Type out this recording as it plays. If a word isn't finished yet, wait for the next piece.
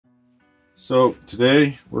So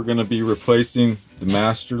today we're going to be replacing the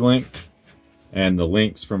master link and the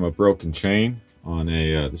links from a broken chain on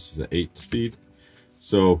a this is an 8-speed.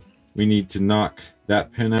 So we need to knock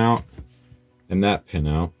that pin out and that pin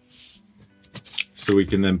out so we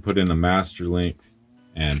can then put in a master link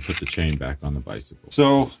and put the chain back on the bicycle.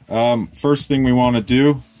 So first thing we want to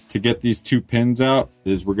do to get these two pins out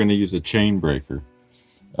is we're going to use a chain breaker.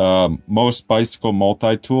 Most bicycle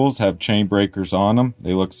multi-tools have chain breakers on them.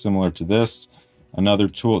 They look similar to this. Another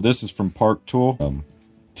tool, this is from Park Tool.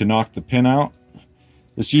 To knock the pin out,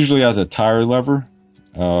 this usually has a tire lever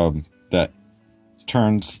that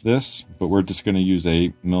turns this, but we're just going to use a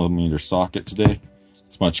 8mm socket today.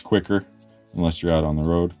 It's much quicker unless you're out on the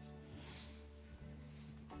road.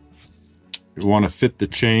 You want to fit the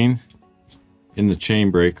chain in the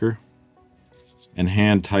chain breaker and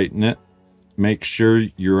hand tighten it. Make sure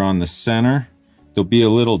you're on the center. There'll be a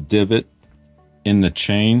little divot in the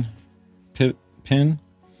chain pin,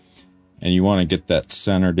 and you want to get that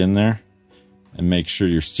centered in there and make sure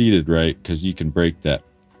you're seated right, because you can break that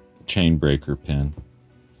chain breaker pin.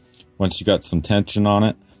 Once you got some tension on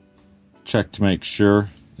it, check to make sure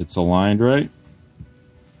it's aligned right.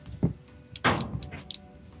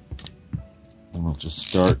 And we'll just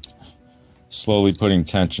start slowly putting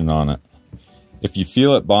tension on it. If you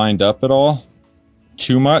feel it bind up at all,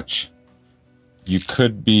 too much, you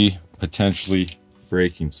could be potentially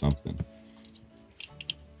breaking something.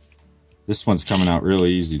 This one's coming out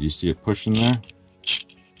really easy. Do you see it pushing there?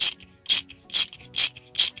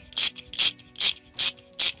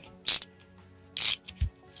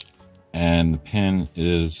 And the pin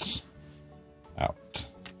is out.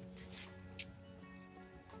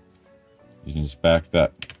 You can just back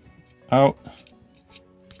that out.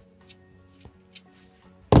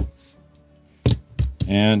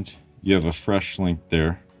 And you have a fresh link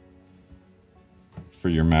there for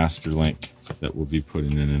your master link that we'll be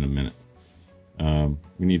putting in a minute.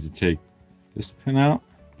 We need to take this pin out.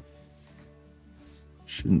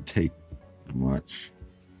 Shouldn't take much.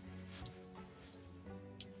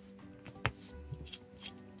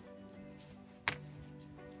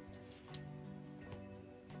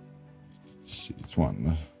 See, it's wanting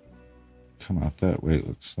to come out that way, it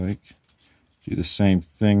looks like. Do the same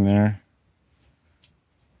thing there.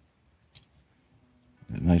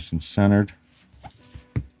 Get it nice and centered.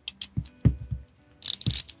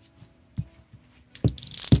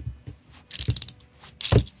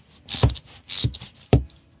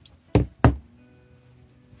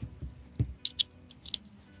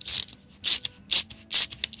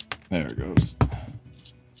 There it goes.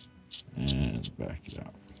 And back it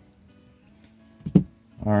out.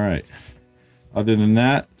 All right. Other than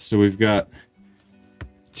that, so we've got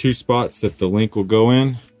two spots that the link will go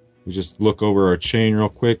in. We just look over our chain real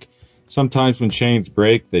quick. Sometimes when chains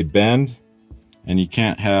break, they bend, and you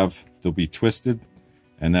can't have, they'll be twisted,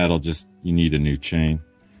 and that'll just, you need a new chain.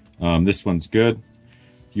 This one's good.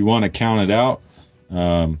 If you want to count it out,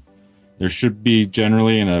 there should be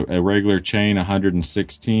generally in a regular chain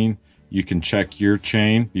 116. You can check your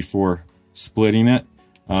chain before splitting it.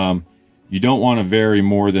 You don't want to vary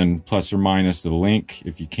more than plus or minus the link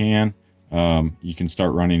if you can. You can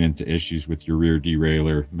start running into issues with your rear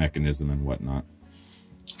derailleur mechanism and whatnot.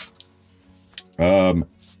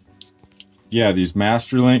 Yeah, these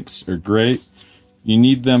master links are great. You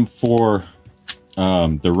need them for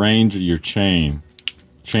the range of your chain.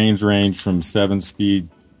 Chains range from 7-speed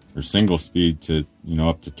or single speed to, you know,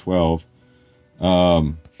 up to 12.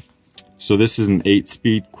 So this is an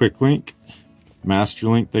 8-speed quick link, master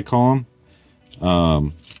link they call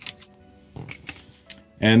them.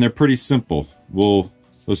 And they're pretty simple.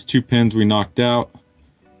 Those two pins we knocked out,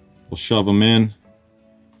 we'll shove them in,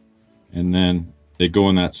 and then they go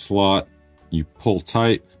in that slot. You pull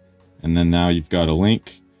tight, and then now you've got a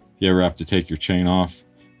link. If you ever have to take your chain off,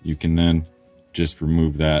 you can then just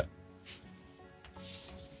remove that.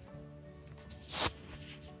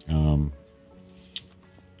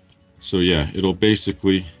 So yeah, it'll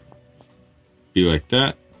basically be like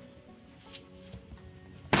that.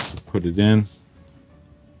 Put it in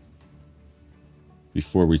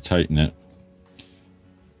before we tighten it.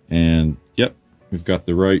 And yep, we've got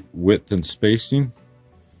the right width and spacing.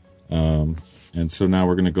 And so now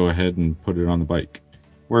we're going to go ahead and put it on the bike.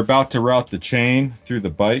 We're about to route the chain through the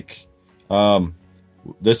bike.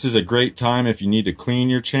 This is a great time if you need to clean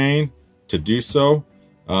your chain to do so.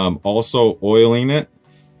 Also oiling it.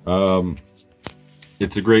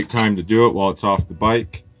 It's a great time to do it while it's off the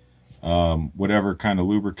bike. Whatever kind of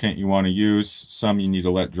lubricant you want to use. Some you need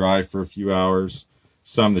to let dry for a few hours.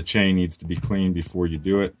 Some the chain needs to be cleaned before you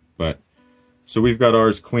do it. But So we've got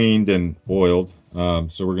ours cleaned and oiled.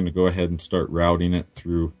 So we're going to go ahead and start routing it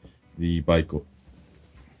through the bike.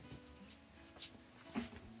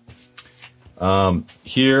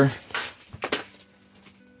 Here,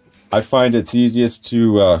 I find it's easiest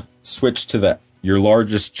to switch to your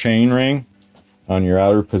largest chain ring on your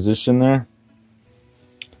outer position there.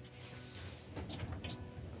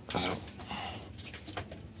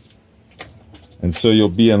 And so you'll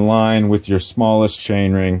be in line with your smallest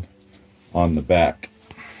chain ring on the back.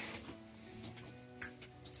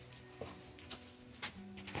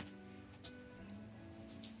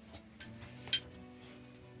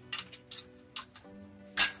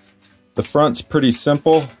 The front's pretty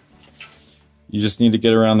simple. You just need to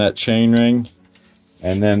get around that chain ring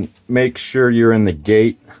and then make sure you're in the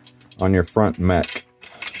gate on your front mech,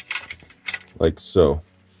 like so.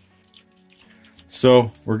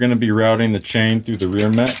 So we're going to be routing the chain through the rear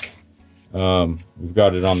mech. We've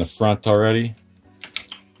got it on the front already.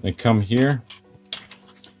 Then come here,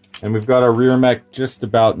 and we've got our rear mech just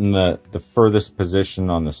about in the furthest position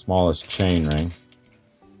on the smallest chain ring.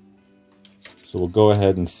 So we'll go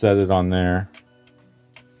ahead and set it on there.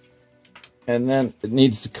 And then it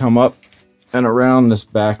needs to come up and around this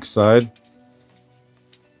back side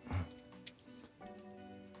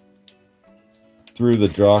through the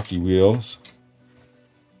jockey wheels.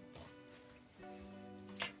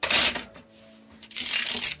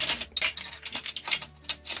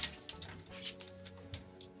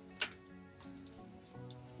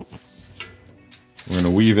 We're going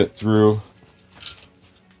to weave it through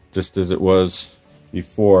just as it was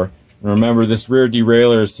before. And remember, this rear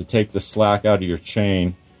derailleur is to take the slack out of your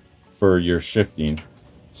chain for your shifting.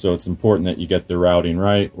 So it's important that you get the routing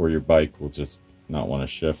right, or your bike will just not want to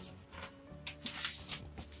shift.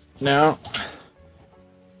 Now,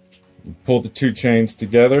 pull the two chains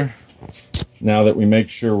together. Now that we make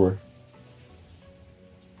sure we're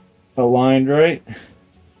aligned right,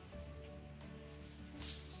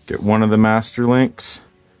 get one of the master links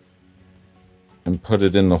and put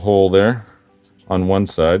it in the hole there on one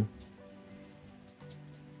side.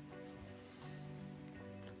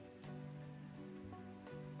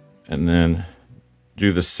 And then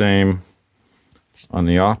do the same on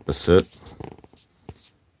the opposite.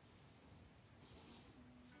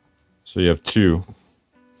 So you have two.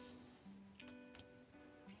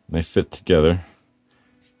 And they fit together.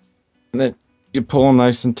 And then you pull them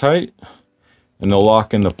nice and tight, and they'll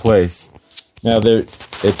lock into place. Now,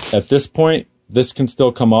 at this point, this can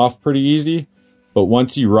still come off pretty easy, but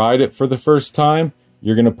once you ride it for the first time,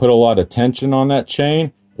 you're going to put a lot of tension on that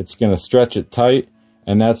chain. It's going to stretch it tight,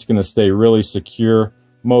 and that's going to stay really secure.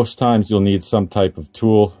 Most times you'll need some type of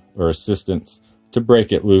tool or assistance to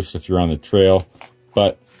break it loose if you're on the trail,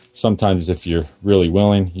 but sometimes if you're really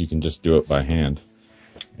willing, you can just do it by hand.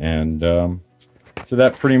 And so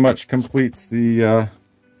that pretty much completes the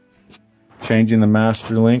changing the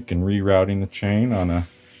master link and rerouting the chain on a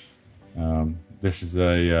this is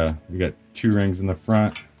a we got 2 rings in the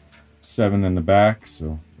front, 7 in the back,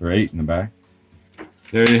 so, or 8 in the back.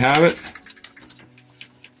 There you have it.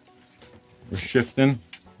 We're shifting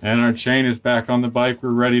and our chain is back on the bike. We're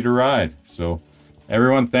ready to ride. So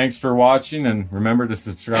everyone, thanks for watching, and remember to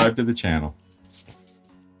subscribe to the channel.